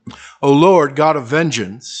O Lord, God of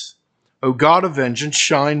vengeance, O God of vengeance,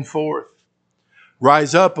 shine forth.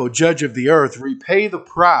 Rise up, O judge of the earth, repay the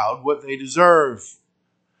proud what they deserve.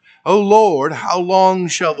 O Lord, how long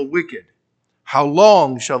shall the wicked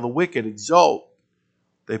exult?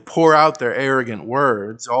 They pour out their arrogant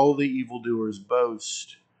words, all the evildoers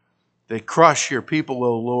boast. They crush your people,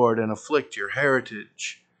 O Lord, and afflict your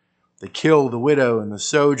heritage. They kill the widow and the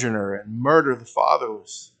sojourner and murder the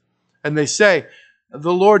fatherless. And they say,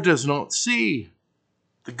 the Lord does not see.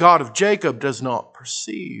 The God of Jacob does not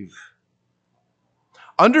perceive.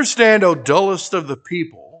 Understand, O dullest of the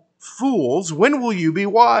people, fools, when will you be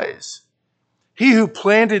wise? He who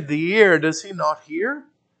planted the ear, does he not hear?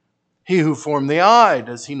 He who formed the eye,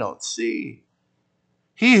 does he not see?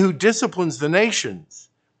 He who disciplines the nations,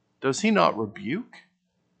 does he not rebuke?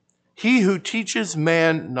 He who teaches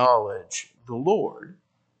man knowledge, the Lord,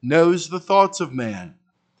 knows the thoughts of man,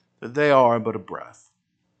 that they are but a breath.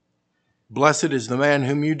 Blessed is the man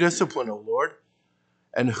whom you discipline, O Lord,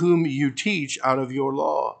 and whom you teach out of your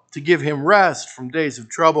law, to give him rest from days of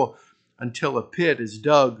trouble until a pit is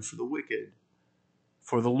dug for the wicked.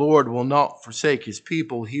 For the Lord will not forsake his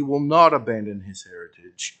people. He will not abandon his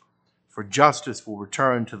heritage. For justice will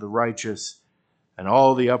return to the righteous, and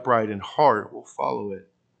all the upright in heart will follow it.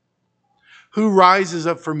 Who rises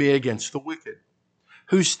up for me against the wicked?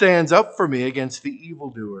 Who stands up for me against the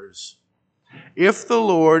evildoers? If the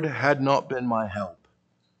Lord had not been my help,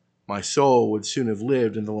 my soul would soon have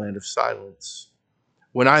lived in the land of silence.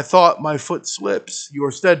 When I thought my foot slips,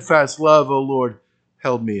 your steadfast love, O Lord,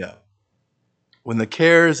 held me up. When the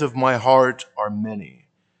cares of my heart are many,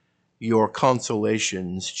 your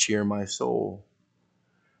consolations cheer my soul.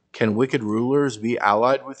 Can wicked rulers be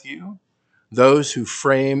allied with you, those who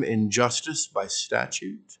frame injustice by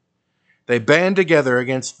statute? They band together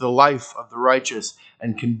against the life of the righteous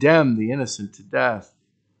and condemn the innocent to death.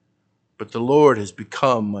 But the Lord has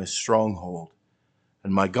become my stronghold,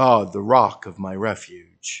 and my God, the rock of my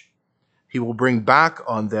refuge. He will bring back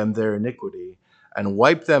on them their iniquity and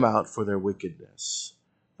wipe them out for their wickedness.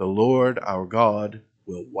 The Lord our God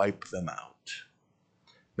will wipe them out.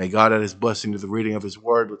 May God add his blessing to the reading of his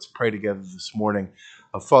word. Let's pray together this morning.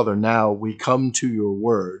 Father, now we come to your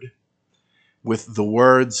word with the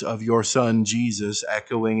words of your Son Jesus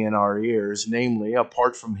echoing in our ears, namely,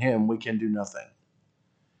 apart from him we can do nothing.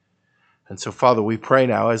 And so, Father, we pray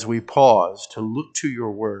now as we pause to look to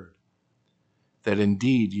your word, that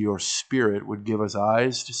indeed your Spirit would give us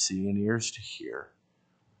eyes to see and ears to hear,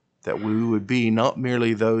 that we would be not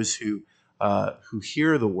merely those who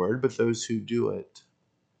hear the word, but those who do it.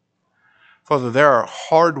 Father, there are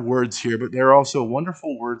hard words here, but there are also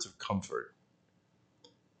wonderful words of comfort.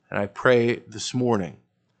 And I pray this morning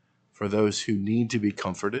for those who need to be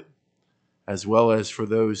comforted, as well as for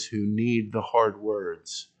those who need the hard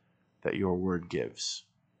words that your word gives.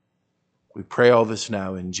 We pray all this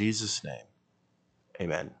now in Jesus' name.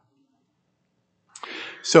 Amen.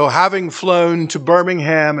 So having flown to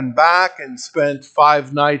Birmingham and back and spent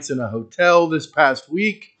 5 nights in a hotel this past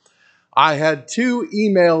week, I had 2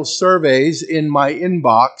 email surveys in my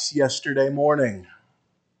inbox yesterday morning.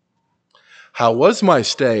 How was my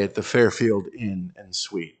stay at the Fairfield Inn and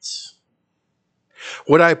Suites?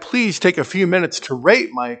 Would I please take a few minutes to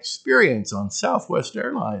rate my experience on Southwest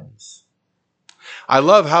Airlines? I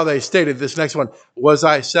love how they stated this next one. Was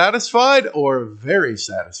I satisfied or very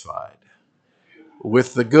satisfied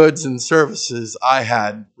with the goods and services I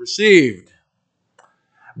had received?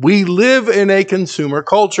 We live in a consumer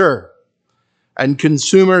culture, and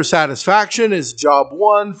consumer satisfaction is job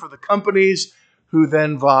one for the companies who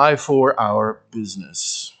then vie for our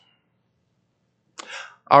business.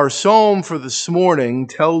 Our psalm for this morning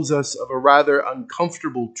tells us of a rather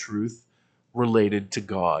uncomfortable truth related to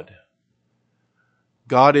God.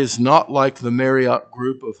 God is not like the Marriott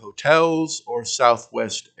group of hotels or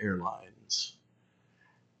Southwest Airlines.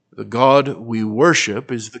 The God we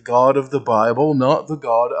worship is the God of the Bible, not the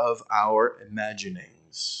God of our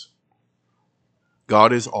imaginings.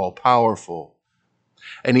 God is all-powerful,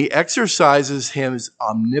 and he exercises his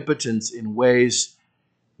omnipotence in ways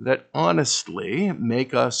that honestly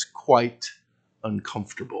make us quite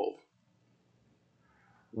uncomfortable.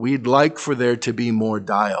 We'd like for there to be more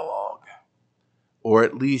dialogue, or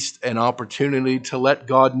at least an opportunity to let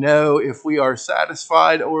God know if we are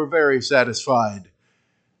satisfied or very satisfied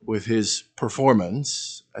with his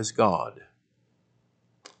performance as God.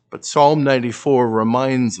 But Psalm 94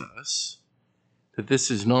 reminds us that this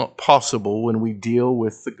is not possible when we deal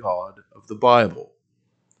with the God of the Bible.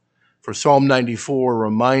 For Psalm 94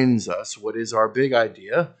 reminds us what is our big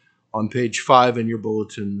idea on page 5 in your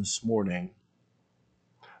bulletin this morning.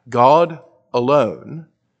 God alone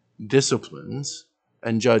disciplines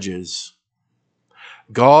and judges.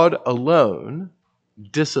 God alone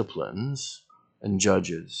disciplines and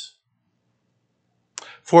judges.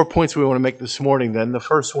 4 points we want to make this morning then. The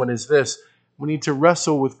first one is this: we need to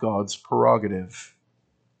wrestle with God's prerogative.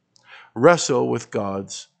 Wrestle with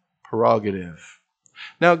God's prerogative.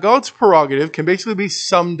 Now, God's prerogative can basically be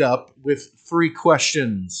summed up with 3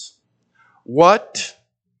 questions: what,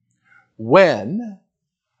 when,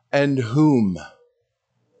 and whom.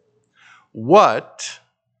 What,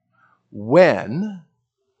 when,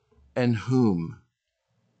 and whom.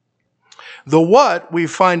 The what we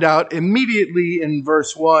find out immediately in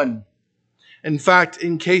verse 1. In fact,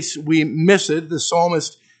 in case we miss it, the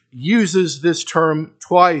psalmist uses this term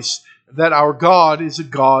twice, that our God is a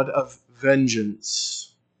God of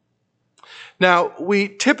vengeance. Now, we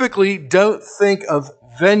typically don't think of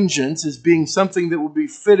vengeance as being something that would be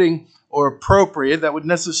fitting or appropriate, that would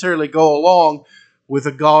necessarily go along with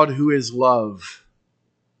a God who is love,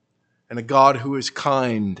 and a God who is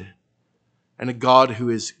kind, and a God who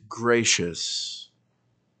is gracious.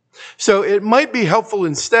 So it might be helpful,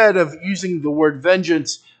 instead of using the word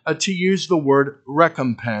vengeance, to use the word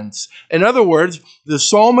recompense. In other words, the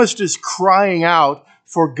psalmist is crying out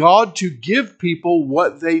for God to give people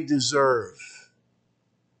what they deserve.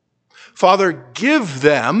 Father, give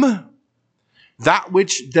them that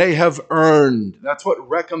which they have earned. That's what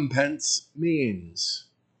recompense means.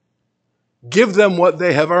 Give them what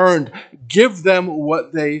they have earned. Give them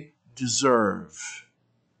what they deserve.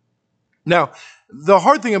 Now, the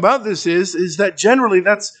hard thing about this is that generally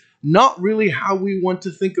that's not really how we want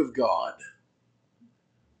to think of God.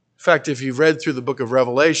 In fact, if you've read through the book of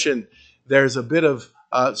Revelation, there's a bit of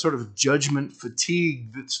sort of judgment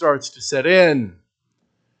fatigue that starts to set in.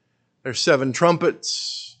 There's 7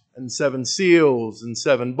 trumpets and 7 seals and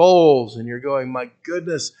 7 bowls, and you're going, my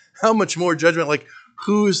goodness, how much more judgment? Like,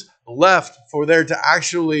 who's left for there to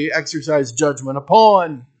actually exercise judgment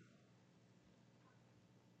upon?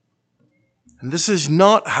 And this is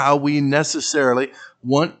not how we necessarily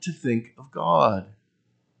want to think of God.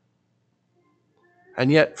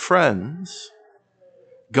 And yet, friends,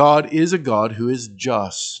 God is a God who is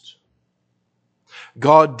just.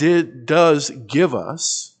 God does give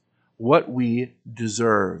us what we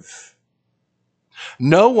deserve.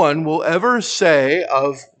 No one will ever say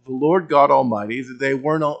of the Lord God Almighty that they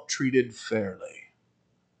were not treated fairly,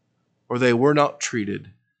 or they were not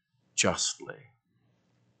treated justly.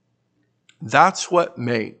 That's what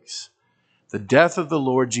makes the death of the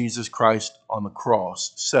Lord Jesus Christ on the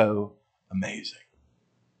cross so amazing.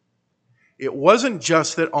 It wasn't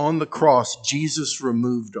just that on the cross Jesus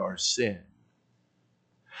removed our sin,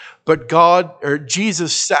 but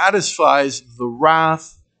Jesus satisfies the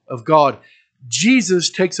wrath of God. Jesus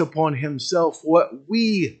takes upon himself what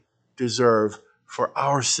we deserve for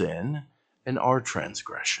our sin and our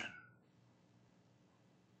transgression.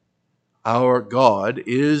 Our God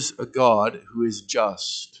is a God who is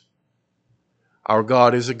just. Our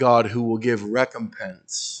God is a God who will give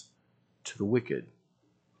recompense to the wicked.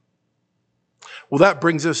 Well, that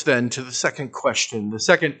brings us then to the second question, the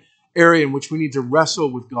second area in which we need to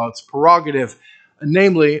wrestle with God's prerogative,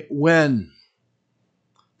 namely, when.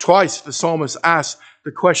 Twice the psalmist asks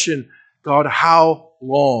the question, God, how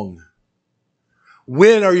long?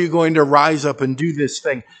 When are you going to rise up and do this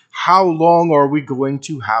thing? How long are we going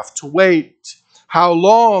to have to wait? How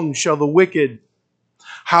long shall the wicked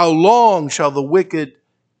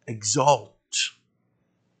exalt?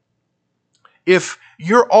 If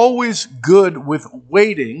you're always good with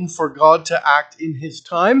waiting for God to act in his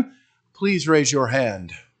time, please raise your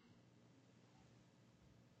hand.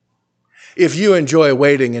 If you enjoy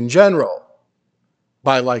waiting in general,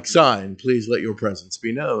 by like sign, please let your presence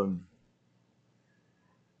be known.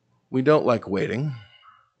 We don't like waiting.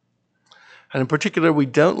 And in particular, we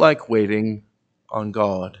don't like waiting on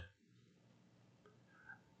God.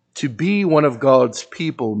 To be one of God's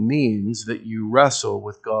people means that you wrestle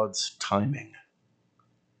with God's timing.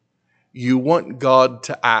 You want God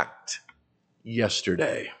to act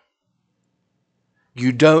yesterday.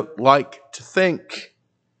 You don't like to think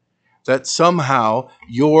that somehow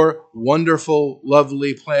your wonderful,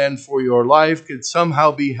 lovely plan for your life could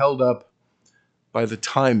somehow be held up by the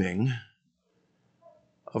timing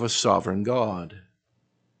of a sovereign God.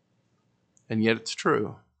 And yet it's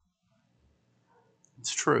true.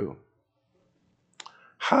 It's true.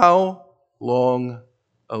 How long,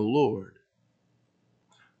 O Lord?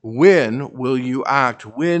 When will you act?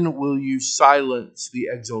 When will you silence the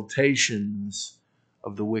exaltations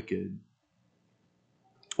of the wicked?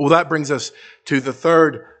 Well, that brings us to the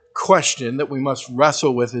third question that we must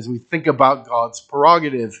wrestle with as we think about God's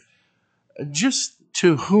prerogative. Just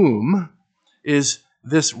to whom is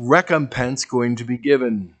this recompense going to be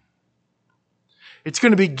given? It's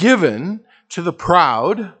going to be given to the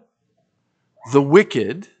proud, the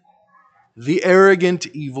wicked, the arrogant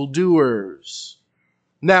evildoers.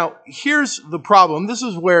 Now, here's the problem. This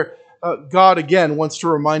is where God, again, wants to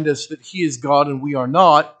remind us that He is God and we are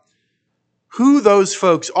not. Who those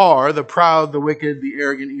folks are, the proud, the wicked, the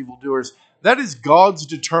arrogant evildoers, that is God's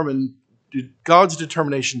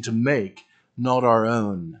determination to make, not our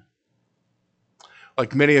own.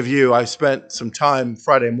 Like many of you, I spent some time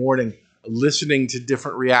Friday morning listening to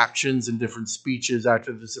different reactions and different speeches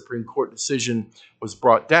after the Supreme Court decision was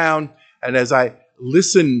brought down. And as I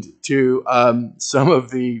listened to some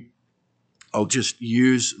of the, I'll just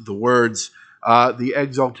use the words, the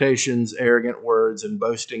exaltations, arrogant words, and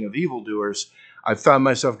boasting of evildoers, I found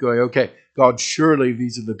myself going, okay, God, surely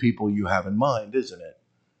these are the people you have in mind, isn't it?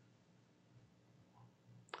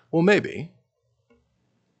 Well, maybe.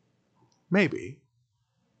 Maybe.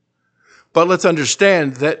 But let's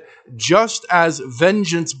understand that just as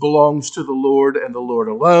vengeance belongs to the Lord and the Lord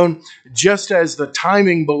alone, just as the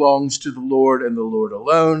timing belongs to the Lord and the Lord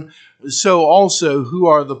alone, so also who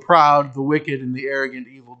are the proud, the wicked, and the arrogant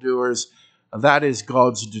evildoers, that is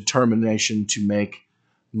God's determination to make,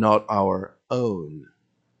 not our own.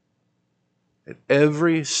 At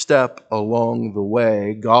every step along the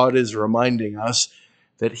way, God is reminding us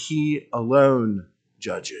that He alone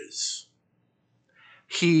judges.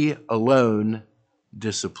 He alone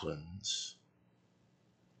disciplines.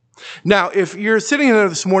 Now, if you're sitting there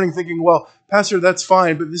this morning thinking, well, Pastor, that's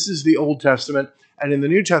fine, but this is the Old Testament, and in the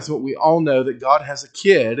New Testament, we all know that God has a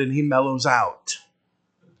kid and He mellows out.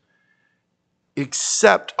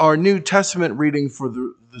 Except our New Testament reading for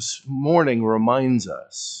this morning reminds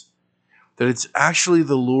us that it's actually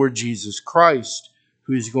the Lord Jesus Christ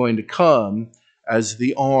who is going to come as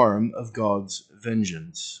the arm of God's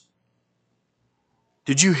vengeance.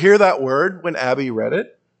 Did you hear that word when Abby read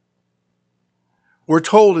it? We're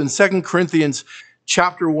told in 2 Corinthians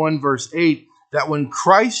chapter 1, verse 8, that when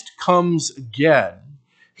Christ comes again,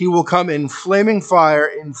 He will come in flaming fire,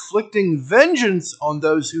 inflicting vengeance on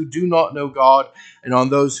those who do not know God and on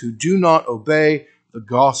those who do not obey the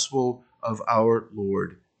gospel of our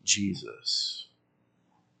Lord Jesus.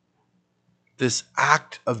 This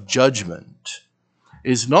act of judgment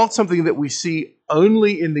is not something that we see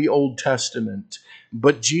only in the Old Testament,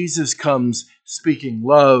 but Jesus comes speaking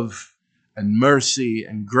love and mercy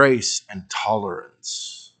and grace and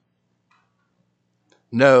tolerance.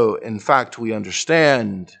 No, in fact, we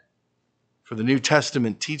understand, for the New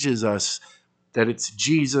Testament teaches us that it's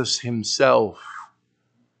Jesus Himself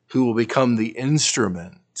who will become the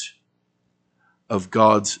instrument of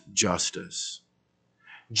God's justice.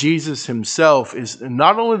 Jesus Himself is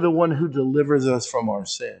not only the one who delivers us from our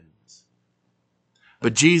sins,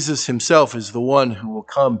 but Jesus Himself is the one who will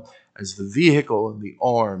come as the vehicle and the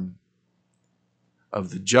arm of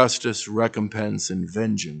the justice, recompense, and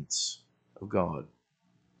vengeance of God.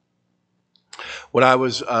 When I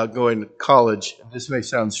was going to college, this may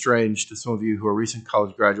sound strange to some of you who are recent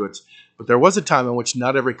college graduates, but there was a time in which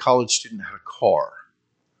not every college student had a car.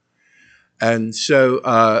 And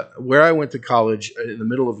so where I went to college in the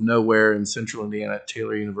middle of nowhere in central Indiana at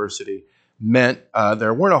Taylor University meant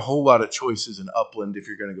there weren't a whole lot of choices in Upland if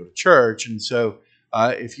you're going to go to church. And so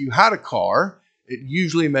if you had a car, it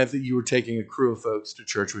usually meant that you were taking a crew of folks to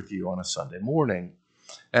church with you on a Sunday morning.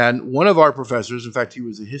 And one of our professors, in fact, he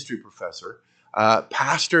was a history professor,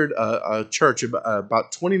 pastored a church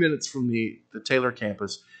about 20 minutes from the Taylor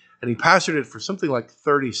campus. And he pastored it for something like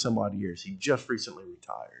 30 some odd years. He just recently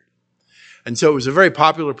retired. And so it was a very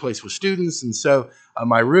popular place with students. And so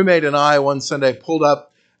my roommate and I one Sunday pulled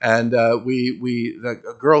up, and a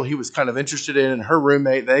girl he was kind of interested in and her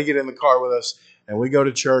roommate, they get in the car with us and we go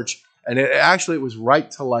to church. And it was Right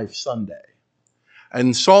to Life Sunday.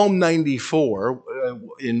 And Psalm 94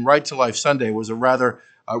 in Right to Life Sunday was a rather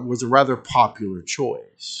popular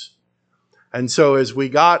choice. And so as we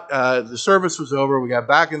got, the service was over, we got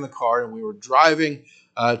back in the car and we were driving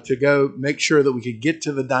to go make sure that we could get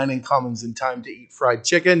to the dining commons in time to eat fried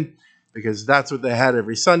chicken, because that's what they had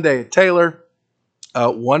every Sunday at Taylor.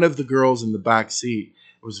 One of the girls in the back seat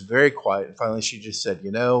was very quiet. And finally she just said,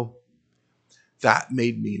 that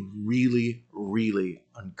made me really, really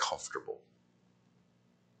uncomfortable.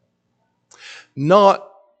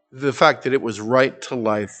 Not the fact that it was Right to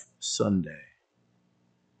Life Sunday,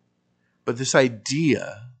 but this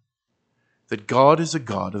idea that God is a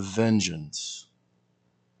God of vengeance,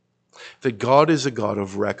 that God is a God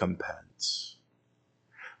of recompense,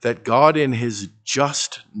 that God in His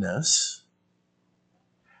justness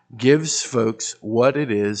gives folks what it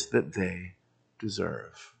is that they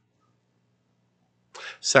deserve.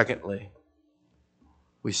 Secondly,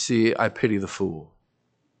 we see, I pity the fool.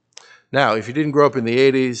 Now, if you didn't grow up in the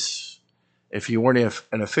 80s, if you weren't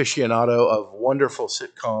an aficionado of wonderful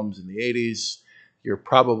sitcoms in the 80s, you're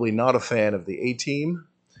probably not a fan of the A-Team,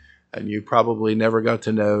 and you probably never got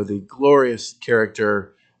to know the glorious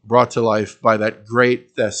character brought to life by that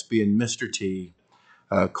great thespian Mr. T,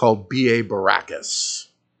 called B.A. Baracus.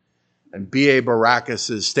 And B.A.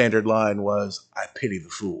 Baracus' standard line was, I pity the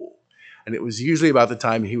fool. And it was usually about the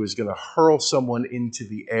time he was going to hurl someone into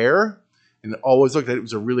the air, and it always looked like it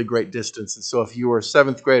was a really great distance. And so if you were a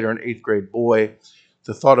 7th grade or an 8th grade boy,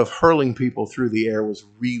 the thought of hurling people through the air was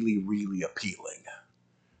really, really appealing.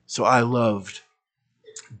 So I loved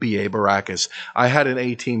B.A. Baracus. I had an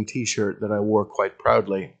A-Team t-shirt that I wore quite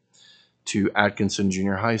proudly to Atkinson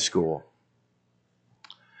Junior High School.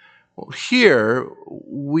 Well, here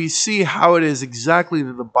we see how it is exactly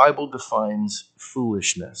that the Bible defines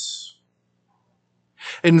foolishness.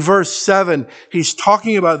 In verse 7, he's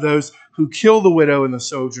talking about those who kill the widow and the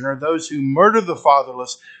sojourner, those who murder the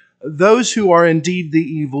fatherless, those who are indeed the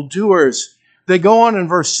evildoers. They go on in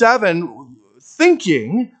verse 7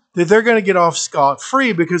 thinking that they're going to get off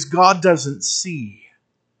scot-free because God doesn't see.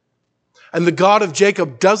 And the God of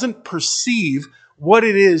Jacob doesn't perceive what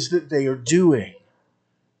it is that they are doing.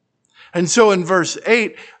 And so in verse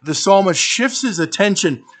 8, the psalmist shifts his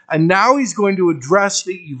attention, and now he's going to address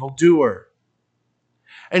the evildoer.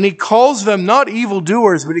 And he calls them not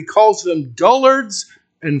evildoers, but he calls them dullards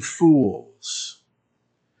and fools.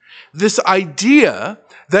 This idea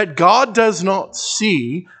that God does not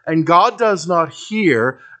see and God does not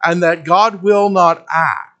hear and that God will not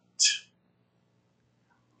act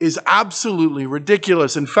is absolutely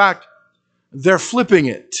ridiculous. In fact, they're flipping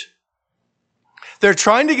it. They're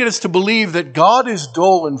trying to get us to believe that God is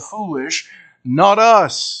dull and foolish, not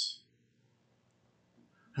us.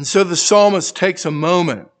 And so the psalmist takes a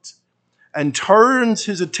moment and turns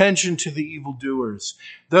his attention to the evildoers,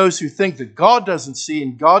 those who think that God doesn't see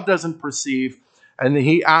and God doesn't perceive, and then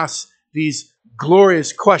he asks these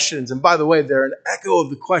glorious questions. And by the way, they're an echo of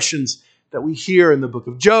the questions that we hear in the book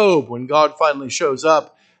of Job when God finally shows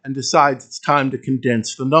up and decides it's time to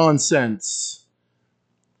condense the nonsense.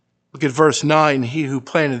 Look at verse 9. He who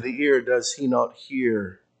planted the ear, does he not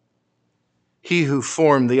hear? He who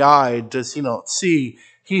formed the eye, does he not see?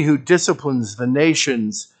 He who disciplines the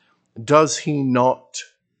nations, does he not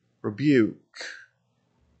rebuke?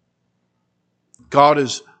 God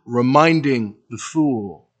is reminding the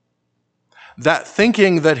fool that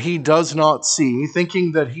thinking that he does not see,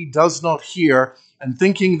 thinking that he does not hear, and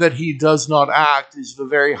thinking that he does not act is the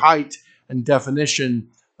very height and definition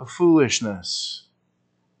of foolishness.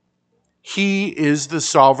 He is the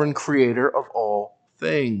sovereign creator of all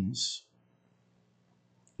things.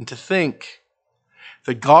 And to think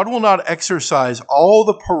that God will not exercise all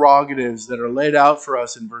the prerogatives that are laid out for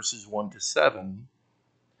us in verses 1 to 7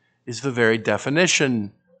 is the very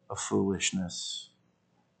definition of foolishness.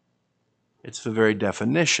 It's the very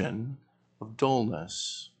definition of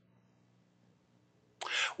dullness.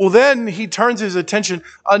 Well, then he turns his attention,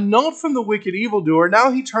 not from the wicked evildoer, now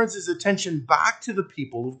he turns his attention back to the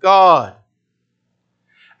people of God.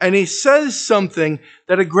 And he says something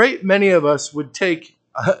that a great many of us would take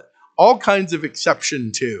all kinds of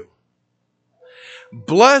exception to.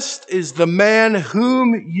 Blessed is the man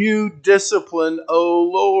whom you discipline, O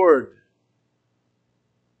Lord.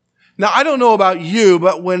 Now, I don't know about you,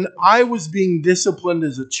 but when I was being disciplined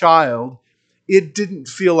as a child, it didn't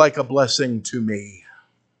feel like a blessing to me.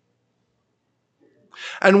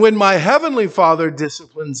 And when my Heavenly Father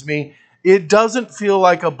disciplines me, it doesn't feel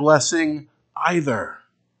like a blessing either.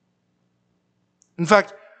 In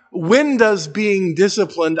fact, when does being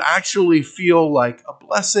disciplined actually feel like a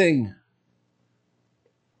blessing?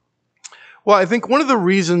 Well, I think one of the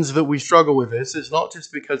reasons that we struggle with this is not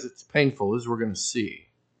just because it's painful, as we're going to see.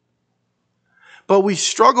 But we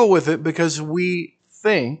struggle with it because we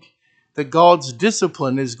think that God's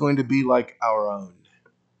discipline is going to be like our own.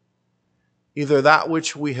 Either that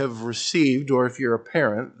which we have received, or if you're a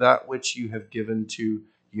parent, that which you have given to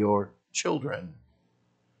your children.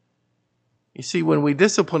 You see, when we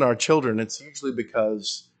discipline our children, it's usually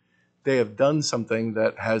because they have done something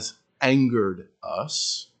that has angered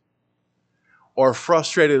us or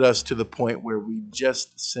frustrated us to the point where we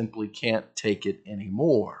just simply can't take it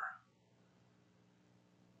anymore.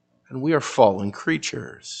 And we are fallen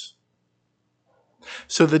creatures.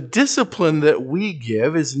 So the discipline that we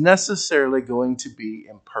give is necessarily going to be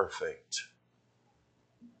imperfect.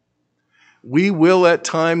 We will at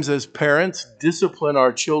times as parents discipline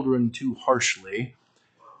our children too harshly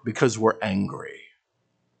because we're angry.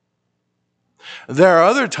 There are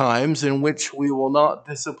other times in which we will not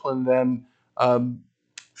discipline them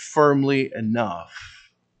firmly enough.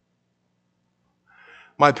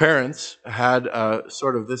 My parents had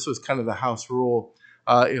this was kind of the house rule.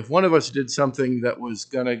 If one of us did something that was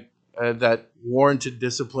that warranted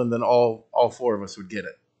discipline, then all four of us would get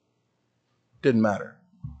it. Didn't matter.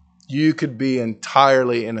 You could be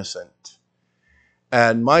entirely innocent.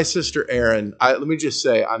 And my sister Erin, let me just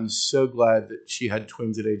say, I'm so glad that she had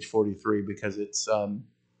twins at age 43 because it's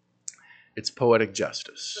poetic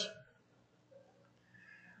justice.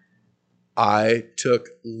 I took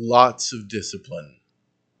lots of discipline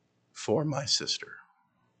for my sister.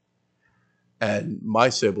 And my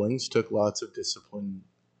siblings took lots of discipline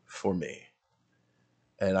for me.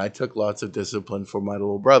 And I took lots of discipline for my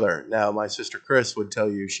little brother. Now, my sister Chris would tell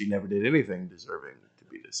you she never did anything deserving to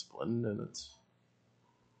be disciplined.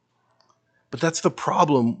 But that's the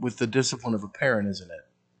problem with the discipline of a parent, isn't it?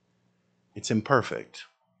 It's imperfect.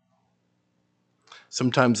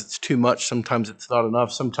 Sometimes it's too much. Sometimes it's not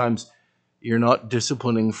enough. Sometimes you're not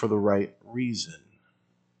disciplining for the right reason.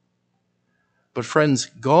 But friends,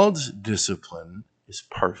 God's discipline is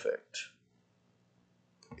perfect.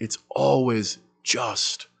 It's always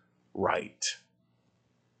just right.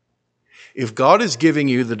 If God is giving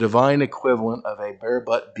you the divine equivalent of a bare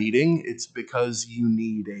butt beating, it's because you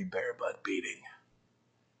need a bare butt beating.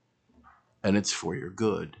 And it's for your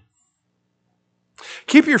good.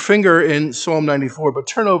 Keep your finger in Psalm 94, but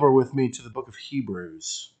turn over with me to the book of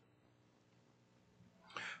Hebrews.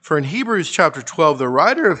 For in Hebrews chapter 12, the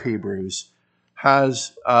writer of Hebrews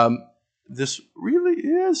has this really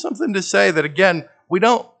is something to say that, again, we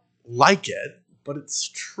don't like it, but it's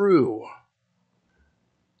true.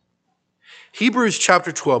 Hebrews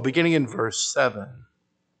chapter 12, beginning in verse 7.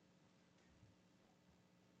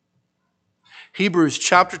 Hebrews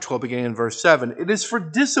chapter 12, beginning in verse 7. It is for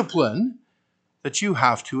discipline that you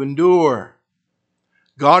have to endure.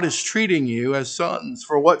 God is treating you as sons.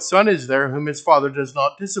 For what son is there whom his father does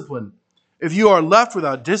not discipline? If you are left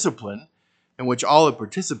without discipline, in which all have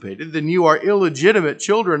participated, then you are illegitimate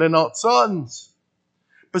children and not sons.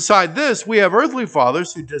 Beside this, we have earthly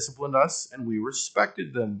fathers who disciplined us, and we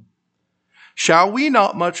respected them. Shall we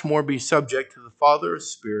not much more be subject to the Father of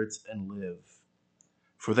spirits and live?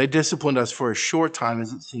 For they disciplined us for a short time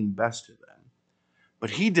as it seemed best to them.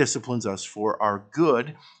 But he disciplines us for our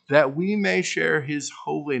good, that we may share his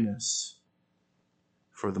holiness.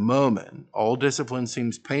 For the moment, all discipline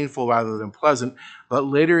seems painful rather than pleasant, but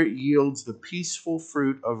later it yields the peaceful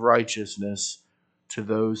fruit of righteousness to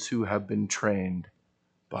those who have been trained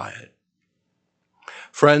by it.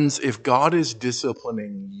 Friends, if God is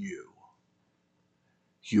disciplining you,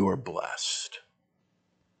 you're blessed.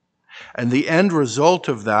 And the end result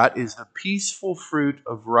of that is the peaceful fruit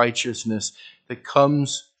of righteousness that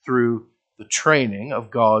comes through the training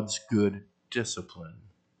of God's good discipline.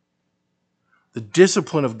 The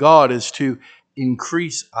discipline of God is to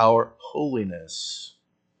increase our holiness.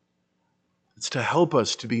 It's to help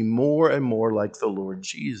us to be more and more like the Lord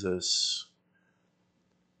Jesus.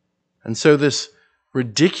 And so this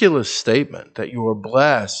ridiculous statement that you are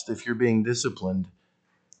blessed if you're being disciplined,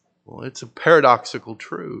 well, it's a paradoxical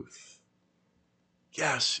truth.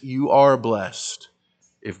 Yes, you are blessed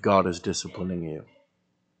if God is disciplining you.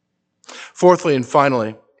 Fourthly and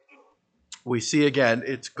finally, we see again,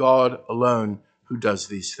 it's God alone who does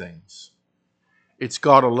these things. It's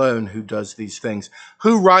God alone who does these things.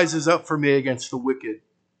 Who rises up for me against the wicked?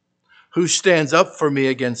 Who stands up for me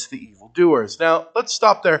against the evildoers? Now, let's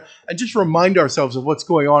stop there and just remind ourselves of what's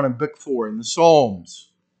going on in Book 4 in the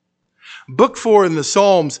Psalms. Book 4 in the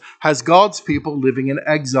Psalms has God's people living in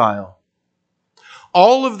exile.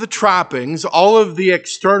 All of the trappings, all of the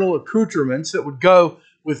external accoutrements that would go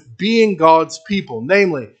with being God's people,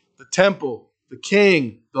 namely the temple, the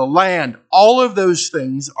king, the land, all of those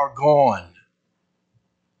things are gone.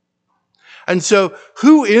 And so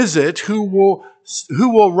who is it who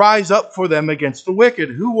will rise up for them against the wicked?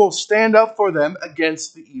 Who will stand up for them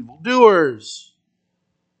against the evildoers?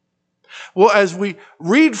 Well, as we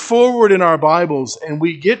read forward in our Bibles and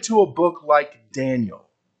we get to a book like Daniel,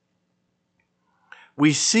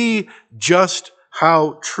 we see just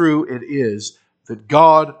how true it is that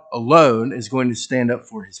God alone is going to stand up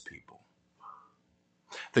for his people.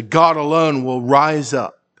 That God alone will rise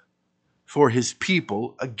up for his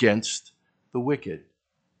people against the wicked.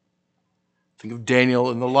 Think of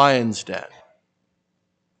Daniel in the lion's den.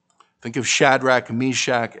 Think of Shadrach,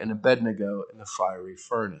 Meshach, and Abednego in the fiery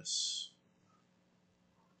furnace.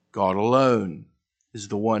 God alone is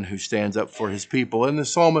the one who stands up for his people. And the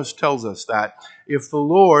psalmist tells us that if the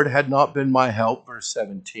Lord had not been my help, verse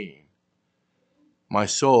 17, my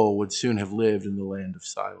soul would soon have lived in the land of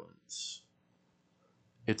silence.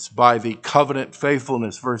 It's by the covenant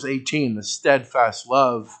faithfulness, verse 18, the steadfast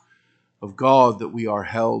love of God that we are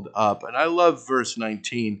held up. And I love verse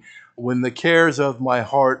 19. When the cares of my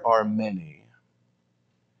heart are many,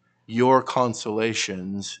 your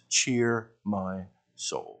consolations cheer my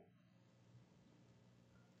soul.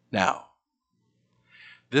 Now,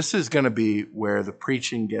 this is going to be where the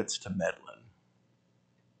preaching gets to meddling.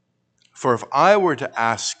 For if I were to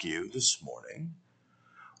ask you this morning,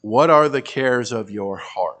 what are the cares of your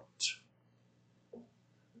heart?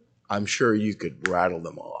 I'm sure you could rattle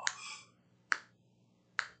them off.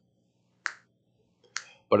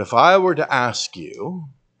 But if I were to ask you,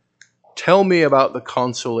 tell me about the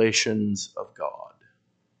consolations of God,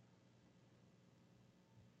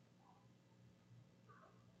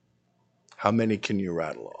 how many can you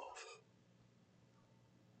rattle off?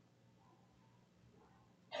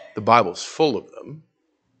 The Bible's full of them.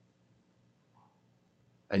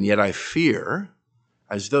 And yet I fear,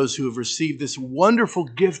 as those who have received this wonderful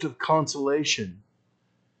gift of consolation,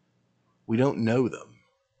 we don't know them.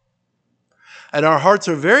 And our hearts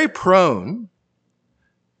are very prone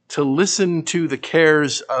to listen to the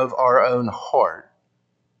cares of our own heart.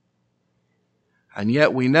 And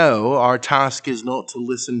yet we know our task is not to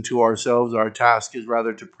listen to ourselves. Our task is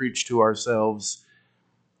rather to preach to ourselves.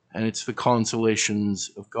 And it's the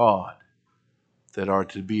consolations of God that are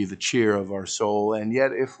to be the cheer of our soul. And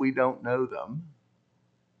yet if we don't know them,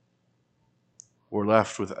 we're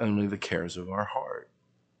left with only the cares of our heart.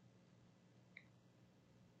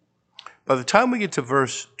 By the time we get to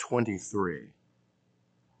verse 23,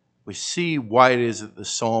 we see why it is that the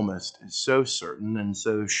psalmist is so certain and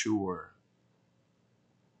so sure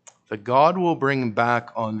that God will bring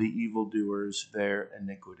back on the evildoers their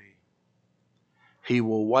iniquity. He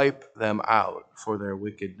will wipe them out for their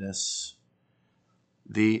wickedness.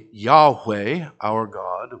 The Yahweh, our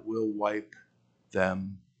God, will wipe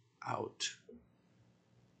them out.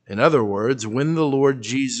 In other words, when the Lord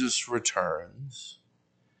Jesus returns,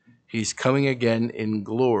 he's coming again in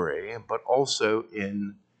glory, but also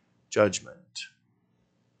in judgment.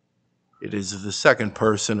 It is the second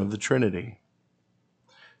person of the Trinity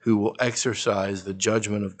who will exercise the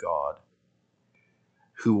judgment of God,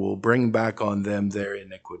 who will bring back on them their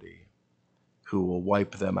iniquity, who will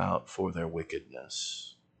wipe them out for their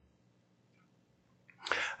wickedness.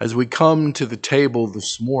 As we come to the table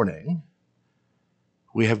this morning,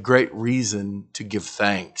 we have great reason to give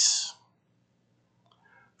thanks.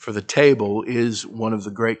 For the table is one of the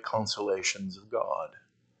great consolations of God.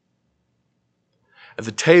 At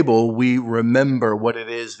the table, we remember what it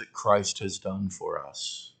is that Christ has done for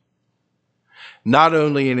us. Not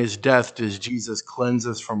only in his death does Jesus cleanse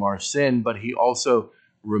us from our sin, but he also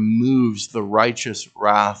removes the righteous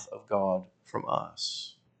wrath of God from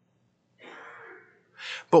us.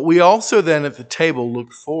 But we also then at the table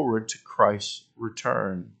look forward to Christ's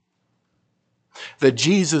return. That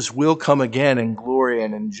Jesus will come again in glory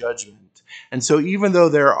and in judgment. And so even though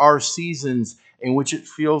there are seasons in which it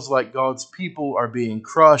feels like God's people are being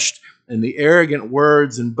crushed and the arrogant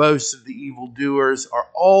words and boasts of the evildoers are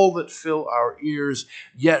all that fill our ears,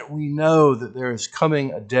 yet we know that there is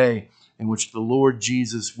coming a day in which the Lord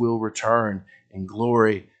Jesus will return in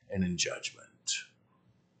glory and in judgment.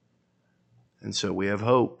 And so we have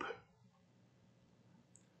hope.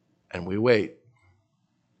 And we wait.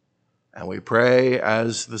 And we pray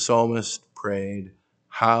as the psalmist prayed,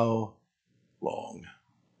 how long?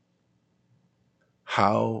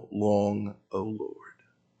 How long, O Lord?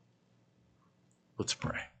 Let's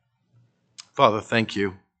pray. Father, thank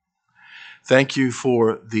you. Thank you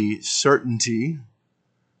for the certainty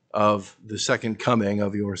of the second coming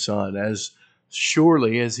of your Son. As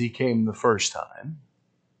surely as he came the first time,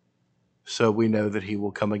 so we know that he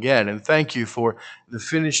will come again. And thank you for the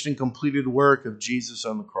finished and completed work of Jesus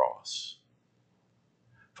on the cross.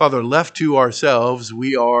 Father, left to ourselves,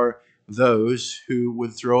 we are those who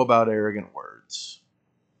would throw about arrogant words.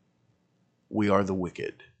 We are the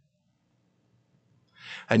wicked.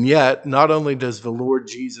 And yet, not only does the Lord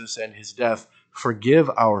Jesus and his death forgive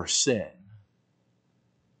our sin,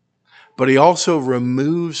 but he also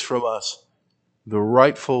removes from us the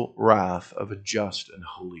rightful wrath of a just and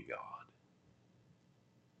holy God.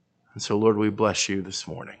 And so, Lord, we bless you this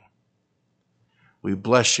morning. We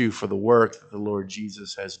bless you for the work that the Lord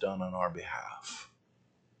Jesus has done on our behalf.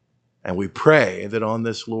 And we pray that on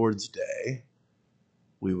this Lord's Day,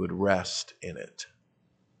 we would rest in it.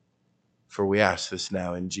 For we ask this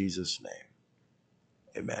now in Jesus' name.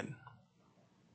 Amen.